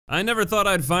I never thought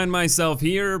I'd find myself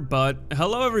here, but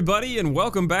hello everybody and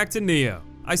welcome back to Nioh.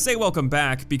 I say welcome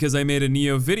back because I made a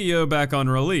Nioh video back on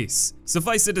release.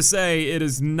 Suffice it to say, it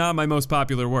is not my most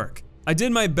popular work. I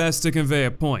did my best to convey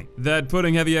a point, that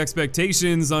putting heavy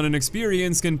expectations on an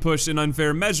experience can push an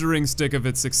unfair measuring stick of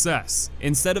its success.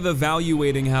 Instead of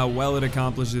evaluating how well it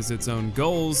accomplishes its own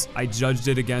goals, I judged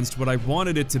it against what I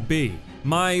wanted it to be.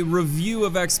 My review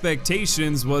of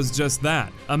expectations was just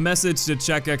that, a message to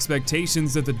check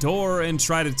expectations at the door and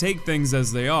try to take things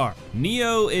as they are.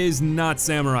 Nioh is not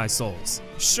Samurai Souls.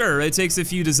 Sure, it takes a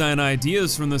few design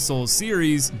ideas from the Souls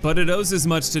series, but it owes as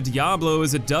much to Diablo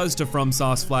as it does to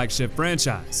FromSoft's flagship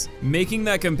franchise. Making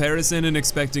that comparison and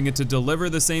expecting it to deliver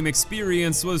the same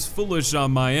experience was foolish on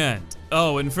my end.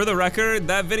 Oh, and for the record,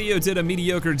 that video did a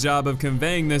mediocre job of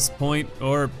conveying this point,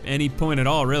 or any point at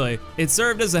all really. It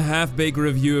served as a half-baked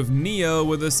review of Nioh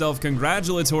with a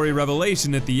self-congratulatory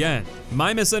revelation at the end.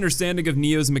 My misunderstanding of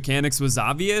Nioh's mechanics was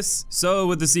obvious, so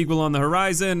with the sequel on the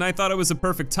horizon, I thought it was a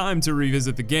perfect time to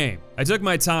revisit the game. I took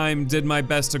my time, did my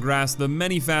best to grasp the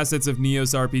many facets of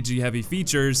Nioh's RPG-heavy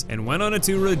features, and went on a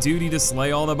tour of duty to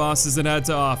slay all the bosses it had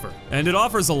to offer. And it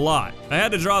offers a lot. I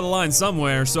had to draw the line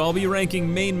somewhere, so I'll be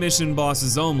ranking main mission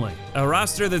bosses only, a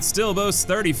roster that still boasts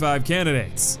 35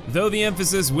 candidates. Though the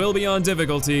emphasis will be on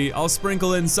difficulty, I'll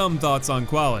sprinkle in some thoughts on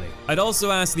quality. I'd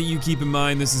also ask that you keep in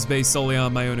mind this is based solely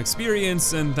on my own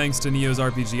experience, and thanks to Nioh's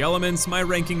RPG elements, my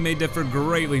ranking may differ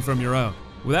greatly from your own.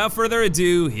 Without further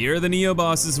ado, here are the Nioh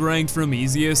bosses ranked from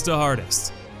easiest to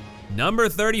hardest. Number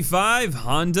 35,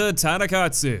 Honda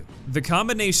Tadakatsu. The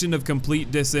combination of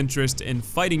complete disinterest in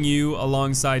fighting you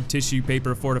alongside tissue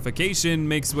paper fortification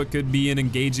makes what could be an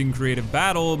engaging creative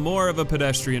battle more of a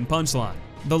pedestrian punchline.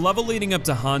 The level leading up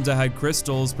to Honda had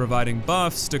crystals providing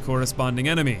buffs to corresponding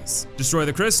enemies. Destroy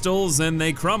the crystals and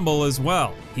they crumble as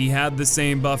well. He had the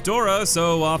same buffed aura,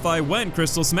 so off I went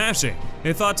crystal smashing.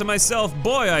 I thought to myself,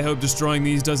 boy, I hope destroying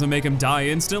these doesn't make him die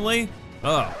instantly.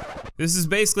 Oh. This is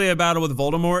basically a battle with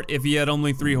Voldemort if he had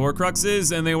only 3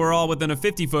 Horcruxes and they were all within a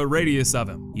 50-foot radius of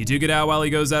him. You duke it out while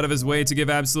he goes out of his way to give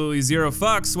absolutely zero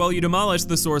fucks while you demolish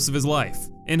the source of his life.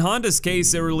 In Honda's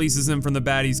case, it releases him from the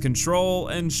baddie's control,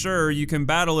 and sure, you can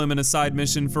battle him in a side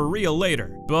mission for real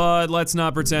later. But let's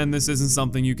not pretend this isn't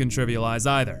something you can trivialize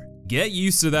either. Get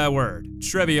used to that word,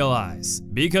 trivialize,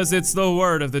 because it's the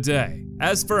word of the day.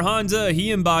 As for Honda,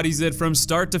 he embodies it from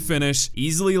start to finish,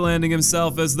 easily landing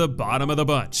himself as the bottom of the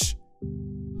bunch.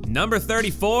 Number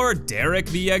 34, Derek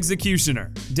the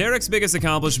Executioner. Derek's biggest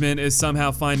accomplishment is somehow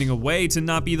finding a way to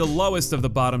not be the lowest of the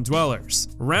bottom dwellers.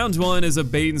 Round 1 is a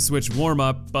bait and switch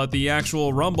warm-up, but the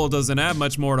actual rumble doesn't have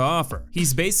much more to offer.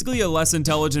 He's basically a less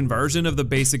intelligent version of the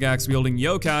basic axe-wielding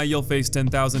yokai you'll face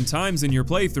 10,000 times in your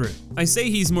playthrough. I say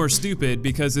he's more stupid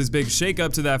because his big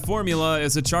shakeup to that formula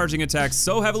is a charging attack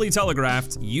so heavily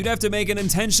telegraphed, you'd have to make an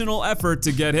intentional effort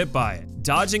to get hit by it.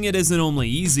 Dodging it isn't only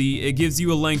easy, it gives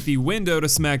you a lengthy window to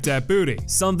smack that booty,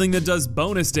 something that does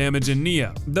bonus damage in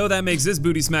Nioh. Though that makes this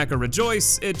booty smacker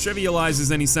rejoice, it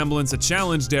trivializes any semblance of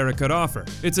challenge Derek could offer.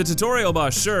 It's a tutorial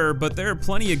boss, sure, but there are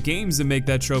plenty of games that make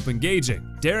that trope engaging.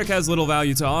 Derek has little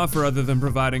value to offer other than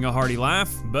providing a hearty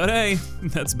laugh, but hey,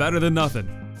 that's better than nothing.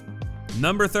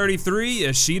 Number 33,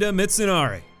 Ishida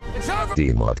Mitsunari. It's over.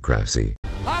 Democracy.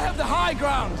 I have the high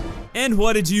ground. And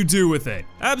what did you do with it?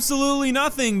 Absolutely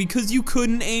nothing, because you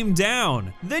couldn't aim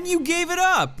down. Then you gave it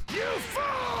up. You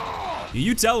fool!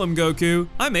 You tell him, Goku.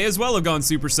 I may as well have gone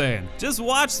Super Saiyan. Just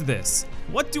watch this.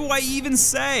 What do I even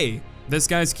say? This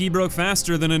guy's ki broke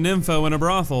faster than a nympho in a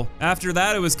brothel. After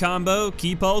that, it was combo,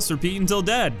 ki pulse, repeat until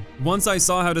dead. Once I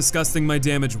saw how disgusting my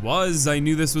damage was, I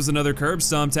knew this was another curb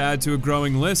stomp to add to a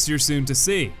growing list you're soon to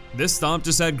see. This stomp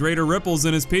just had greater ripples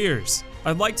than his peers.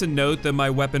 I'd like to note that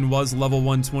my weapon was level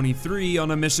 123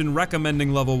 on a mission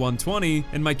recommending level 120,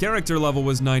 and my character level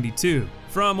was 92.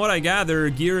 From what I gather,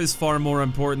 gear is far more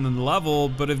important than level,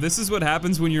 but if this is what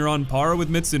happens when you're on par with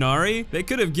Mitsunari, they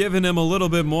could have given him a little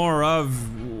bit more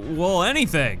of, well,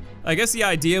 anything. I guess the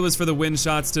idea was for the wind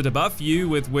shots to debuff you,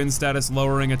 with wind status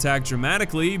lowering attack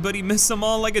dramatically, but he missed them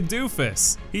all like a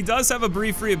doofus. He does have a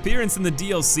brief reappearance in the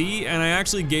DLC, and I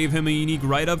actually gave him a unique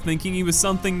write-up thinking he was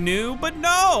something new, but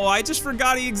no, I just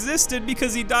forgot he existed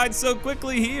because he died so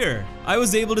quickly here. I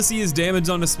was able to see his damage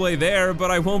on display there, but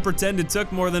I won't pretend it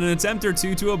took more than an attempt or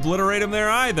two to obliterate him there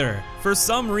either. For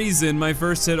some reason, my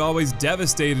first hit always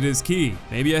devastated his ki.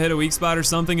 Maybe I hit a weak spot or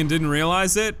something and didn't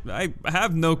realize it? I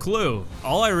have no clue.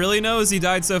 All I really know is he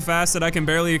died so fast that I can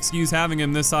barely excuse having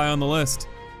him this high on the list.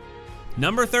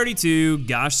 Number 32,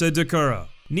 Gasha Dekuro.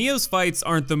 Nioh's fights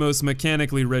aren't the most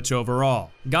mechanically rich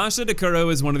overall. Gasha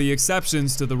Dekuro is one of the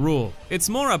exceptions to the rule. It's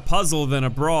more a puzzle than a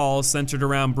brawl, centered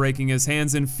around breaking his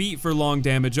hands and feet for long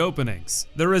damage openings.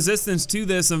 The resistance to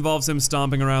this involves him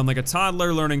stomping around like a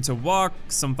toddler, learning to walk,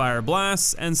 some fire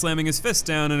blasts, and slamming his fist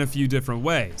down in a few different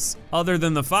ways. Other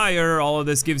than the fire, all of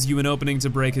this gives you an opening to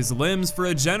break his limbs for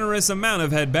a generous amount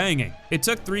of head banging. It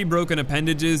took 3 broken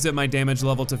appendages at my damage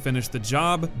level to finish the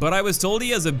job, but I was told he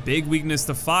has a big weakness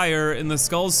to fire, and the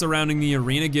skulls surrounding the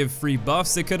arena give free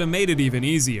buffs that could have made it even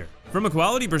easier. From a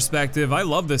quality perspective, I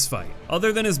love this fight.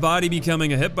 Other than his body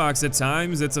becoming a hitbox at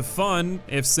times, it's a fun,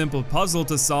 if simple puzzle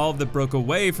to solve that broke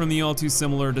away from the all too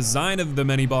similar design of the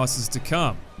many bosses to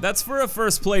come. That's for a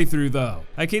first playthrough though.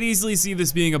 I could easily see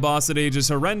this being a boss that ages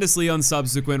horrendously on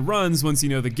subsequent runs once you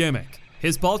know the gimmick.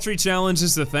 His paltry challenge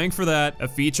is to thank for that, a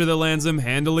feature that lands him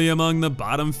handily among the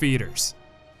bottom feeders.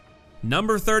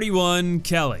 Number 31,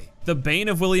 Kelly. The bane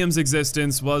of William's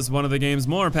existence was one of the game's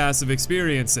more passive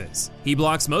experiences. He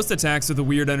blocks most attacks with a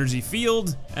weird energy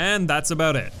field, and that's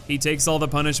about it. He takes all the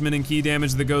punishment and key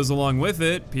damage that goes along with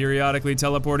it, periodically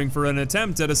teleporting for an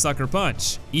attempt at a sucker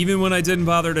punch. Even when I didn't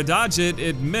bother to dodge it,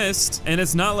 it missed, and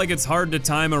it's not like it's hard to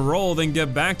time a roll then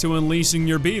get back to unleashing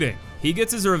your beating. He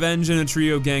gets his revenge in a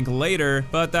trio gank later,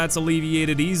 but that's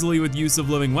alleviated easily with use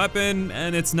of living weapon,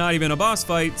 and it's not even a boss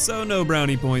fight, so no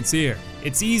brownie points here.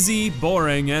 It's easy,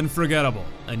 boring, and forgettable.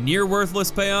 A near worthless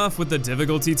payoff with the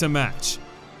difficulty to match.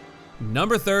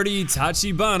 Number 30,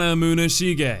 Tachibana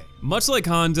Munashige. Much like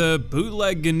Honda,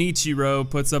 bootleg Genichiro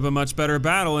puts up a much better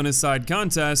battle in his side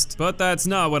contest, but that's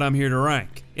not what I'm here to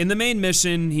rank. In the main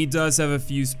mission, he does have a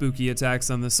few spooky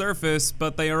attacks on the surface,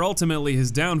 but they are ultimately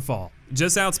his downfall.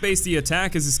 Just outspace the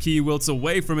attack as his ki wilts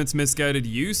away from its misguided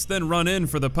use, then run in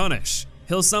for the punish.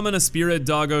 He'll summon a spirit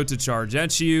doggo to charge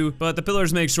at you, but the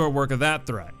pillars make short work of that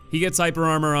threat. He gets hyper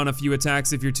armor on a few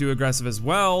attacks if you're too aggressive as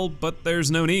well, but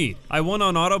there's no need. I won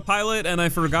on autopilot and I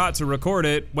forgot to record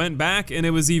it, went back and it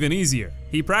was even easier.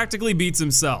 He practically beats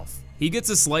himself. He gets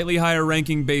a slightly higher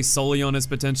ranking based solely on his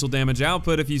potential damage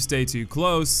output if you stay too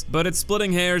close, but it's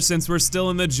splitting hairs since we're still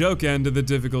in the joke end of the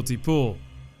difficulty pool.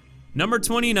 Number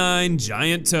 29,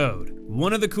 Giant Toad.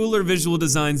 One of the cooler visual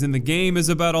designs in the game is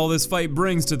about all this fight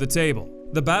brings to the table.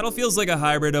 The battle feels like a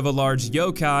hybrid of a large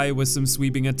yokai with some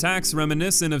sweeping attacks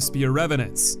reminiscent of Spear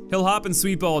Revenants. He'll hop and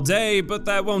sweep all day, but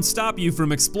that won't stop you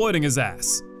from exploiting his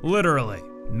ass. Literally.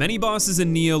 Many bosses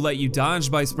in Nioh let you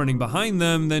dodge by sprinting behind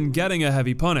them, then getting a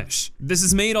heavy punish. This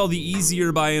is made all the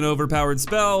easier by an overpowered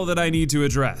spell that I need to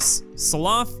address.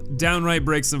 Sloth downright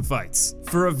breaks some fights.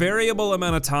 For a variable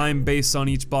amount of time based on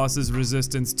each boss's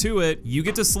resistance to it, you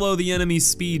get to slow the enemy's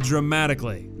speed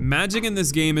dramatically. Magic in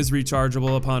this game is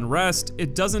rechargeable upon rest,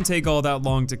 it doesn't take all that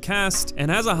long to cast, and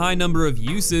has a high number of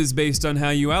uses based on how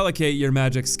you allocate your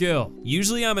magic skill.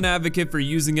 Usually I'm an advocate for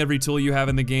using every tool you have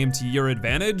in the game to your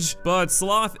advantage, but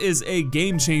Sloth is a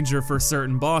game changer for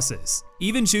certain bosses.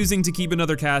 Even choosing to keep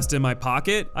another cast in my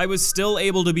pocket, I was still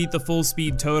able to beat the full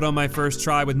speed Toad on my first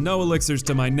try with no elixirs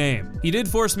to my name. He did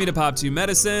force me to pop 2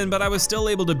 medicine, but I was still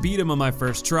able to beat him on my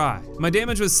first try. My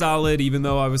damage was solid even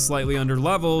though I was slightly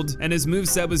underleveled, and his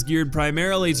moveset was geared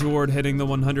primarily toward hitting the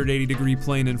 180-degree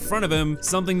plane in front of him,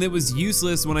 something that was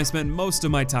useless when I spent most of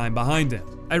my time behind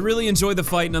him. I really enjoyed the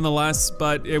fight nonetheless,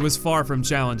 but it was far from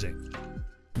challenging.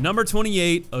 Number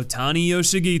 28, Otani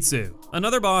Yoshigitsu.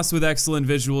 Another boss with excellent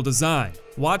visual design.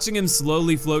 Watching him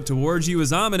slowly float towards you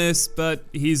is ominous, but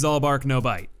he's all bark no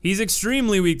bite. He's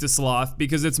extremely weak to Sloth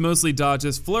because it's mostly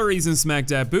dodges, flurries, and smack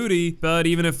that booty, but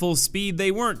even at full speed,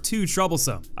 they weren't too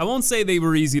troublesome. I won't say they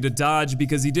were easy to dodge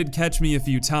because he did catch me a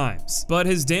few times, but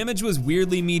his damage was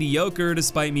weirdly mediocre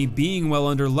despite me being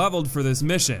well underleveled for this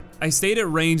mission. I stayed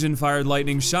at range and fired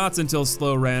lightning shots until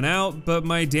slow ran out, but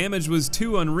my damage was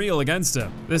too unreal against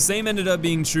him. The same ended up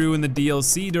being true in the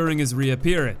DLC during his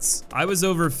reappearance. I was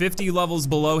over 50 levels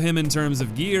below him in terms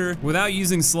of gear. Without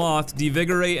using Sloth,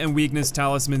 Devigorate and Weakness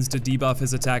talismans to debuff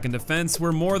his attack and defense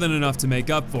were more than enough to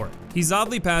make up for it. He's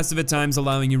oddly passive at times,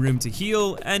 allowing you room to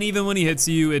heal, and even when he hits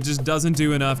you, it just doesn't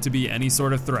do enough to be any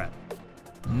sort of threat.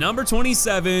 Number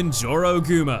 27,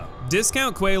 Jorogumo.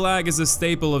 Discount Quelaag is a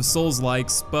staple of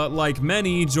Souls-likes, but like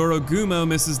many, Jorogumo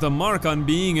misses the mark on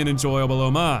being an enjoyable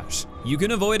homage. You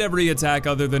can avoid every attack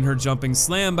other than her jumping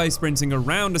slam by sprinting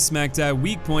around to smack that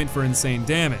weak point for insane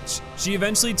damage. She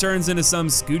eventually turns into some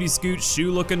scooty-scoot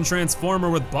shoe-looking transformer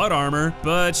with butt armor,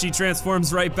 but she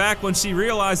transforms right back when she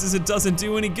realizes it doesn't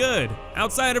do any good.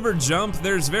 Outside of her jump,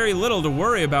 there's very little to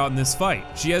worry about in this fight.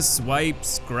 She has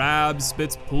swipes, grabs,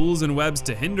 spits pools and webs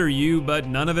to hinder you, but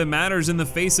none of it matters in the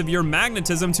face of your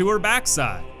magnetism to her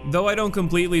backside. Though I don't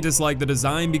completely dislike the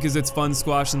design because it's fun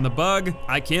squashing the bug,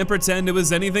 I can't pretend it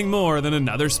was anything more than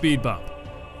another speed bump.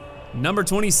 Number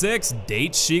 26,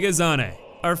 Date Shigazane.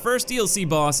 Our first DLC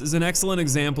boss is an excellent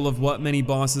example of what many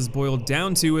bosses boil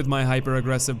down to with my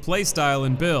hyper-aggressive playstyle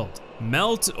and build.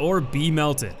 Melt or be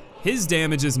melted. His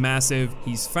damage is massive,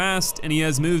 he's fast, and he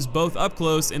has moves both up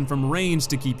close and from range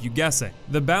to keep you guessing.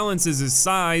 The balance is his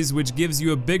size, which gives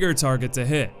you a bigger target to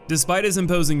hit. Despite his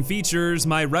imposing features,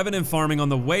 my Revenant farming on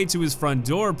the way to his front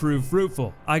door proved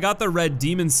fruitful. I got the red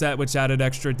demon set, which added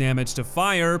extra damage to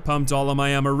fire, pumped all of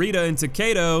my Amarita into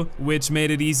Kato, which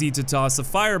made it easy to toss a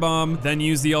firebomb, then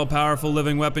use the all-powerful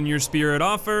living weapon your spirit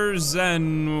offers,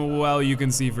 and well, you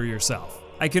can see for yourself.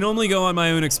 I can only go on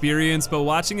my own experience, but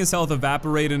watching his health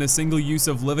evaporate in a single use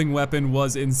of living weapon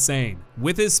was insane.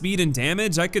 With his speed and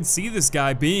damage, I could see this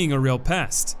guy being a real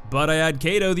pest. But I had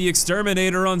Kato the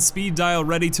Exterminator on speed dial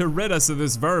ready to rid us of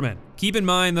this vermin. Keep in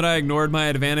mind that I ignored my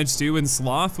advantage 2 in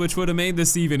Sloth, which would have made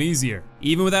this even easier.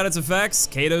 Even without its effects,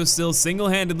 Kato still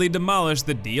single-handedly demolished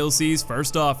the DLC's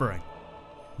first offering.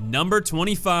 Number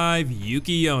 25,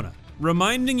 Yuki Onna.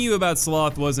 Reminding you about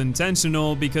Sloth was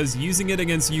intentional because using it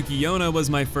against Yuki Onna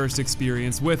was my first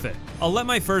experience with it. I'll let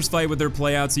my first fight with her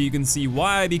play out so you can see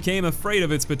why I became afraid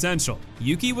of its potential.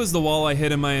 Yuki was the wall I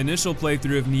hit in my initial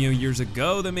playthrough of Nioh years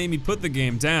ago that made me put the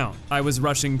game down. I was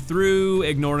rushing through,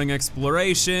 ignoring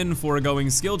exploration,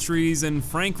 foregoing skill trees, and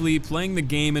frankly playing the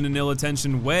game in an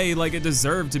ill-attentioned way like it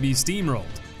deserved to be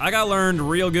steamrolled. I got learned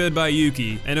real good by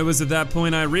Yuki, and it was at that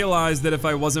point I realized that if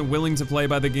I wasn't willing to play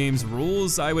by the game's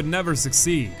rules, I would never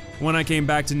succeed. When I came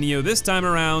back to Nioh this time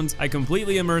around, I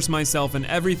completely immersed myself in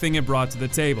everything it brought to the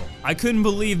table. I couldn't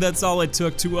believe that's all it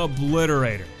took to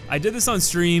obliterate her. I did this on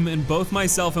stream, and both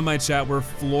myself and my chat were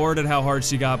floored at how hard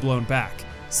she got blown back.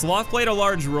 Sloth played a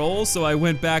large role, so I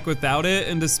went back without it,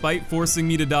 and despite forcing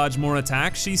me to dodge more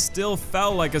attacks, she still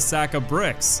fell like a sack of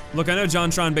bricks. Look, I know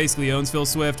JonTron basically owns Phil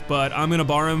Swift, but I'm gonna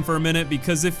borrow him for a minute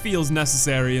because it feels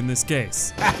necessary in this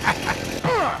case.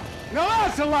 Now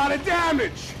that's a lot of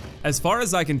damage! As far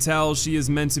as I can tell, she is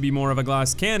meant to be more of a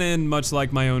glass cannon, much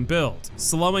like my own build.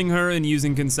 Slowing her and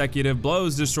using consecutive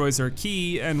blows destroys her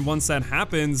ki, and once that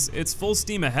happens, it's full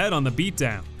steam ahead on the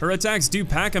beatdown. Her attacks do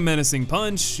pack a menacing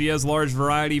punch, she has large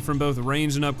variety from both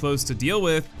range and up close to deal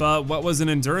with, but what was an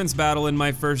endurance battle in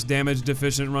my first damage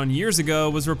deficient run years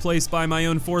ago was replaced by my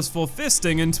own forceful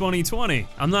fisting in 2020.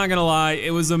 I'm not gonna lie,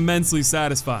 it was immensely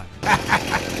satisfying.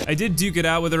 I did duke it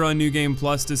out with her on New Game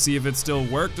Plus to see if it still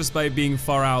worked despite being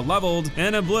far out leveled,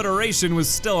 and obliteration was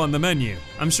still on the menu.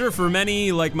 I'm sure for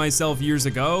many, like myself years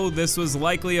ago, this was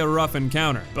likely a rough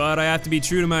encounter, but I have to be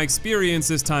true to my experience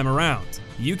this time around.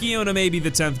 Yuki Onna may be the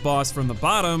 10th boss from the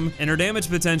bottom, and her damage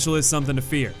potential is something to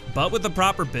fear. But with the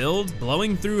proper build,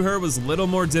 blowing through her was little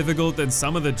more difficult than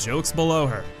some of the jokes below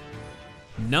her.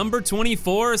 Number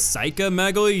 24, Saika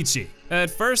Magoichi. At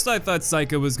first I thought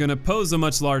Saika was gonna pose a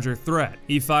much larger threat.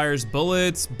 He fires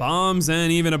bullets, bombs,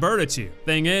 and even a bird at you.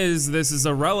 Thing is, this is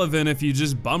irrelevant if you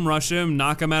just bum rush him,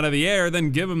 knock him out of the air,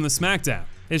 then give him the smackdown.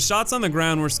 His shots on the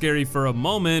ground were scary for a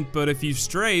moment, but if you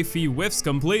strafe, he whiffs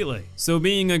completely. So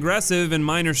being aggressive and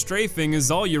minor strafing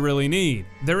is all you really need.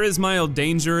 There is mild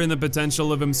danger in the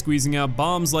potential of him squeezing out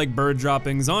bombs like bird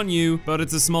droppings on you, but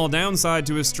it's a small downside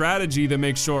to his strategy that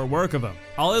makes short work of him.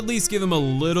 I'll at least give him a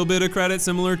little bit of credit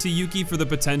similar to Yuki for the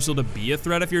potential to be a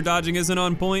threat if your dodging isn't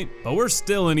on point, but we're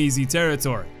still in easy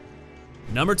territory.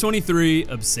 Number 23,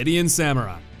 Obsidian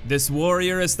Samurai. This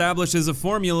warrior establishes a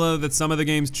formula that some of the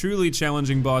game's truly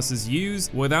challenging bosses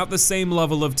use without the same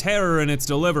level of terror in its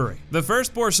delivery. The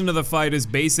first portion of the fight is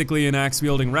basically an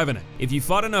axe-wielding Revenant. If you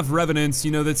fought enough Revenants, you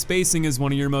know that spacing is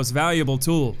one of your most valuable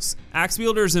tools. Axe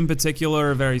wielders in particular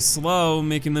are very slow,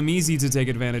 making them easy to take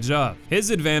advantage of.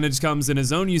 His advantage comes in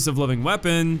his own use of living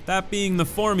weapon, that being the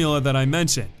formula that I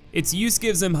mentioned. Its use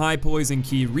gives him high poison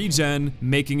ki regen,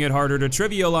 making it harder to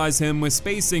trivialize him with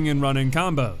spacing and run-in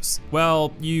combos.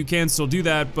 Well, you can still do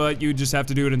that, but you just have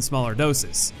to do it in smaller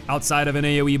doses. Outside of an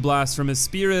AoE blast from his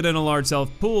spirit and a large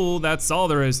health pool, that's all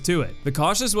there is to it. The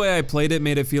cautious way I played it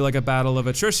made it feel like a battle of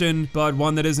attrition, but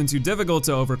one that isn't too difficult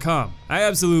to overcome. I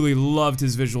absolutely loved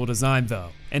his visual design though.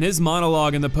 And his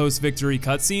monologue in the post-victory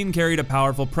cutscene carried a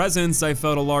powerful presence I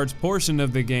felt a large portion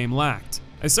of the game lacked.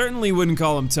 I certainly wouldn't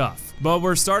call him tough, but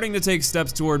we're starting to take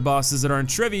steps toward bosses that aren't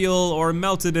trivial or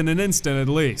melted in an instant at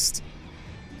least.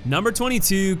 Number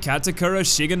 22, Katakura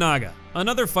Shiganaga.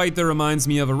 Another fight that reminds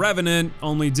me of a Revenant,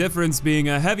 only difference being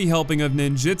a heavy helping of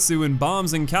ninjutsu and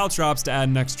bombs and caltrops to add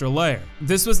an extra layer.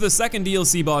 This was the second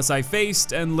DLC boss I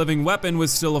faced, and Living Weapon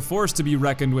was still a force to be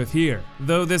reckoned with here,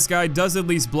 though this guy does at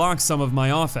least block some of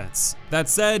my offense. That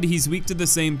said, he's weak to the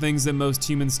same things that most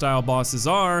human-style bosses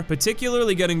are,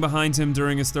 particularly getting behind him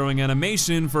during his throwing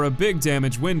animation for a big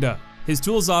damage window. His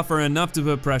tools offer enough to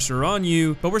put pressure on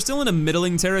you, but we're still in a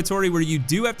middling territory where you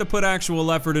do have to put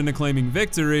actual effort into claiming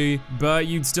victory, but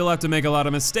you'd still have to make a lot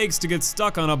of mistakes to get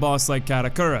stuck on a boss like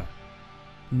Katakura.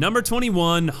 Number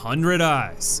 21, 100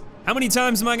 Eyes. How many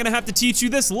times am I gonna have to teach you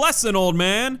this lesson, old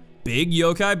man? Big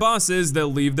yokai bosses that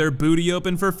leave their booty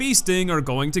open for feasting are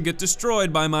going to get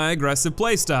destroyed by my aggressive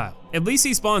playstyle. At least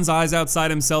he spawns eyes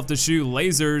outside himself to shoot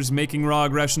lasers, making raw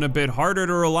aggression a bit harder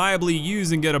to reliably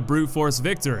use and get a brute force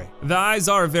victory. The eyes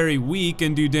are very weak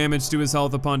and do damage to his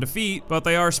health upon defeat, but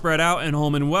they are spread out and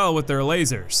home in well with their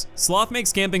lasers. Sloth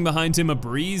makes camping behind him a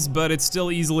breeze, but it's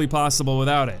still easily possible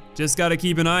without it. Just gotta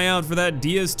keep an eye out for that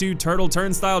DS2 turtle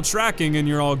turnstile tracking and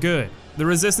you're all good. The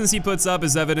resistance he puts up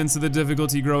is evidence of the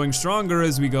difficulty growing stronger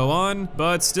as we go on,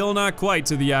 but still not quite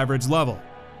to the average level.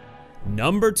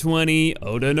 Number 20,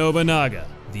 Oda Nobunaga.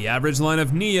 The average line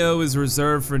of Nioh is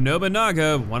reserved for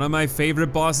Nobunaga, one of my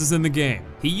favorite bosses in the game.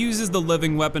 He uses the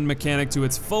living weapon mechanic to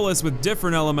its fullest with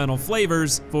different elemental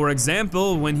flavors. For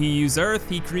example, when he used Earth,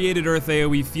 he created Earth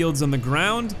AoE fields on the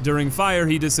ground. During Fire,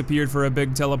 he disappeared for a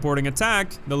big teleporting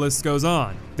attack. The list goes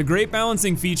on. The great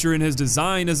balancing feature in his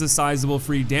design is a sizable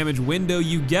free damage window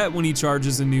you get when he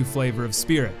charges a new flavor of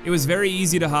Spirit. It was very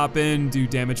easy to hop in, do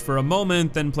damage for a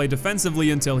moment, then play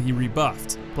defensively until he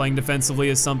rebuffed. Playing defensively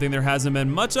is something there hasn't been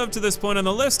much of to this point on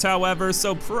the list, however,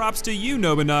 so props to you,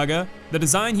 Nobunaga. The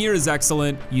design here is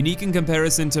excellent, unique in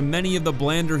comparison to many of the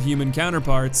blander human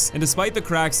counterparts, and despite the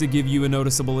cracks that give you a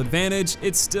noticeable advantage,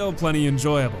 it's still plenty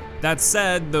enjoyable. That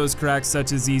said, those cracks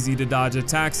such as easy to dodge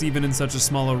attacks even in such a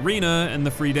small arena and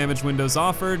the free damage windows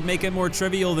offered make it more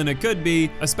trivial than it could be,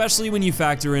 especially when you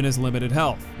factor in his limited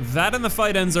health. That and the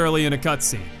fight ends early in a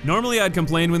cutscene. Normally I'd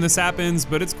complain when this happens,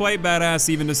 but it's quite badass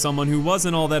even to someone who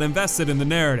wasn't all that invested in the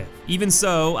narrative. Even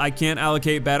so, I can't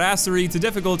allocate badassery to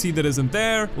difficulty that isn't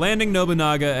there, landing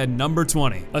Nobunaga at number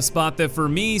 20, a spot that for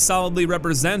me solidly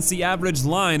represents the average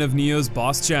line of Nioh's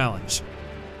boss challenge.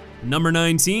 Number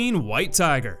 19, White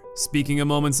Tiger. Speaking of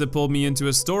moments that pulled me into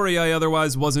a story I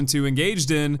otherwise wasn't too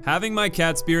engaged in, having my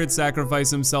cat spirit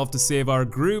sacrifice himself to save our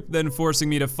group, then forcing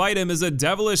me to fight him is a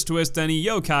devilish twist any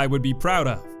yokai would be proud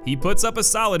of. He puts up a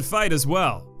solid fight as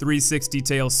well. 360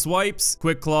 tail swipes,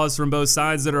 quick claws from both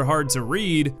sides that are hard to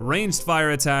read, ranged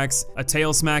fire attacks, a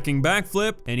tail smacking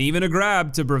backflip, and even a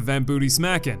grab to prevent booty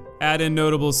smacking. Add in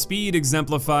notable speed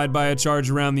exemplified by a charge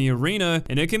around the arena,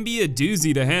 and it can be a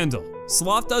doozy to handle.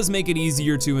 Sloth does make it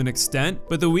easier to an extent,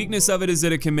 but the weakness of it is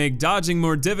that it can make dodging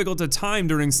more difficult to time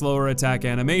during slower attack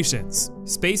animations.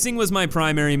 Spacing was my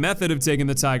primary method of taking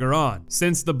the tiger on.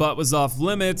 Since the butt was off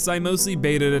limits, I mostly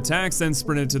baited attacks and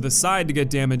sprinted to the side to get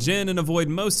damage in and avoid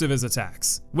most of his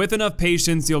attacks. With enough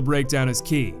patience, you'll break down his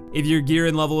ki. If your gear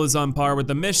and level is on par with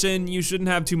the mission, you shouldn't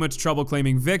have too much trouble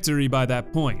claiming victory by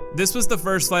that point. This was the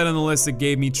first fight on the list that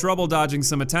gave me trouble dodging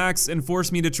some attacks and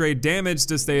forced me to trade damage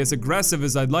to stay as aggressive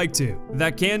as I'd like to.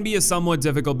 That can be a somewhat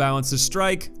difficult balance to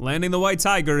strike, landing the White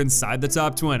Tiger inside the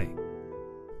top 20.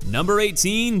 Number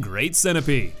 18, Great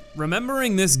Centipede.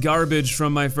 Remembering this garbage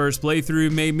from my first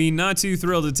playthrough made me not too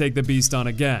thrilled to take the beast on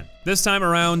again. This time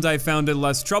around, I found it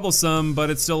less troublesome, but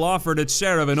it still offered its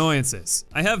share of annoyances.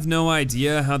 I have no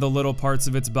idea how the little parts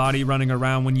of its body running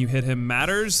around when you hit him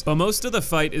matters, but most of the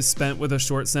fight is spent with a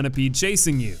short centipede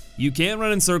chasing you. You can't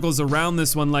run in circles around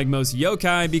this one like most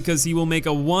yokai because he will make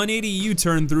a 180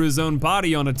 U-turn through his own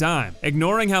body on a dime.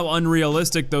 Ignoring how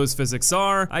unrealistic those physics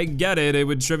are, I get it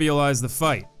would trivialize the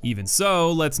fight. Even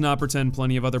so, let's not pretend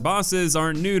plenty of other bosses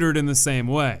aren't neutered in the same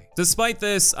way. Despite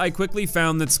this, I quickly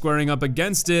found that squaring up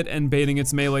against it and baiting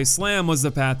its melee slam was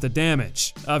the path to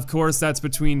damage. Of course, that's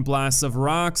between blasts of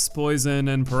rocks, poison,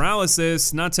 and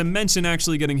paralysis, not to mention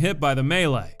actually getting hit by the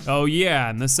melee. Oh yeah,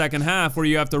 and the second half where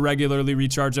you have to regularly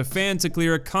recharge a fan to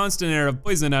clear a constant air of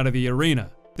poison out of the arena.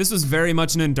 This was very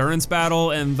much an endurance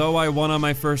battle, and though I won on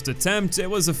my first attempt, it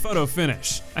was a photo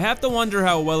finish. I have to wonder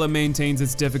how well it maintains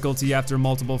its difficulty after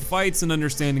multiple fights and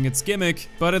understanding its gimmick,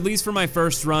 but at least for my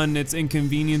first run, its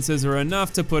inconveniences are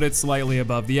enough to put it slightly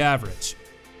above the average.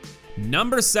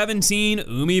 Number 17,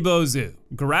 Umibozu.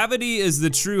 Gravity is the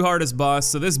true hardest boss,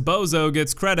 so this bozo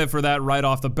gets credit for that right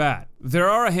off the bat. There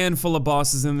are a handful of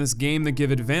bosses in this game that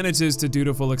give advantages to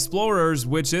dutiful explorers,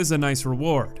 which is a nice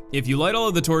reward. If you light all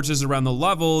of the torches around the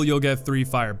level, you'll get 3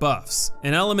 fire buffs,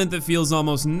 an element that feels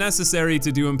almost necessary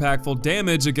to do impactful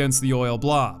damage against the oil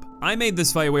blob. I made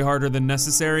this fight way harder than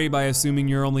necessary by assuming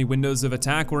your only windows of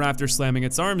attack were after slamming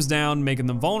its arms down, making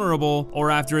them vulnerable, or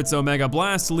after its Omega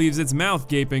Blast leaves its mouth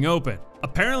gaping open.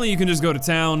 Apparently you can just go to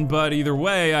town, but either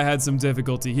way I had some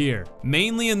difficulty here.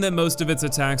 Mainly in that most of its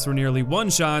attacks were nearly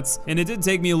one-shots, and it did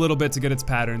take me a little bit to get its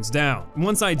patterns down.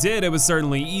 Once I did, it was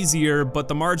certainly easier, but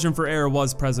the margin for error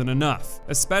was present enough,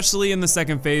 especially in the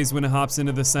second phase when it hops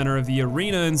into the center of the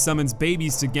arena and summons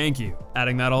babies to gank you.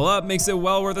 Adding that all up makes it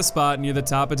well worth a spot near the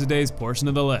top of today's portion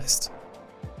of the list.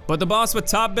 But the boss with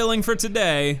top billing for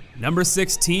today, number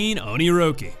 16,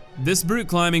 Oniroki. This brute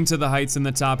climbing to the heights in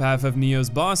the top half of Nioh's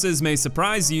bosses may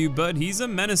surprise you, but he's a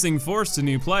menacing force to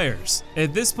new players.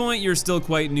 At this point, you're still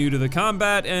quite new to the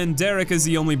combat, and Derek is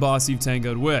the only boss you've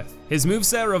tangoed with. His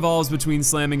moveset revolves between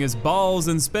slamming his balls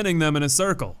and spinning them in a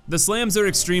circle. The slams are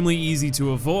extremely easy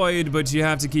to avoid, but you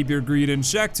have to keep your greed in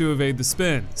check to evade the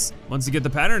spins. Once you get the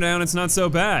pattern down, it's not so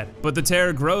bad, but the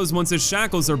terror grows once his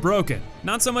shackles are broken.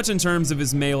 Not so much in terms of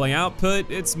his melee output,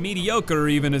 it's mediocre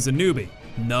even as a newbie.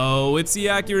 No, it's the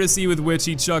accuracy with which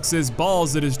he chucks his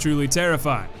balls that is truly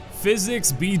terrifying.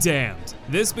 Physics be damned.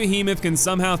 This behemoth can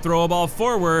somehow throw a ball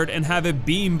forward and have it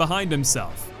beam behind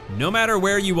himself. No matter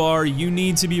where you are, you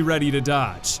need to be ready to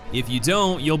dodge. If you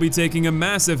don't, you'll be taking a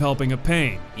massive helping of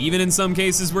pain. Even in some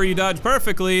cases where you dodge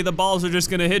perfectly, the balls are just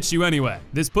gonna hit you anyway.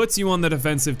 This puts you on the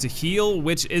defensive to heal,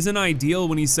 which isn't ideal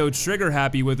when he's so trigger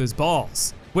happy with his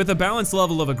balls. With a balanced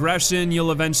level of aggression,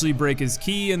 you'll eventually break his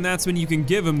key, and that's when you can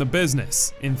give him the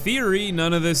business. In theory,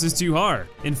 none of this is too hard.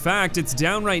 In fact, it's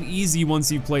downright easy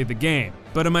once you've played the game.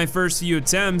 But in my first few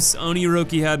attempts,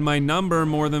 Oniroki had my number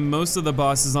more than most of the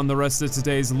bosses on the rest of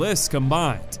today's list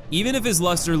combined. Even if his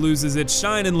luster loses its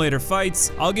shine in later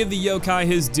fights, I'll give the yokai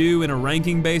his due in a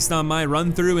ranking based on my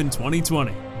run-through in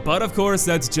 2020. But of course,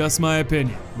 that's just my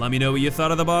opinion. Let me know what you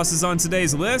thought of the bosses on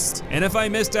today's list, and if I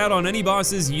missed out on any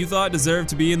bosses you thought deserved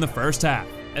to be in the first half.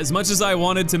 As much as I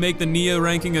wanted to make the Nioh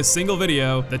ranking a single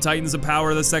video, the Titans of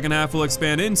Power the second half will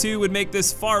expand into would make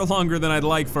this far longer than I'd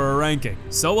like for a ranking.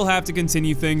 So we'll have to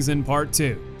continue things in part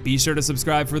 2. Be sure to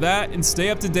subscribe for that and stay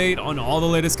up to date on all the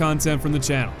latest content from the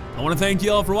channel. I want to thank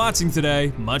you all for watching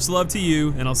today, much love to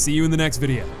you, and I'll see you in the next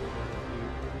video.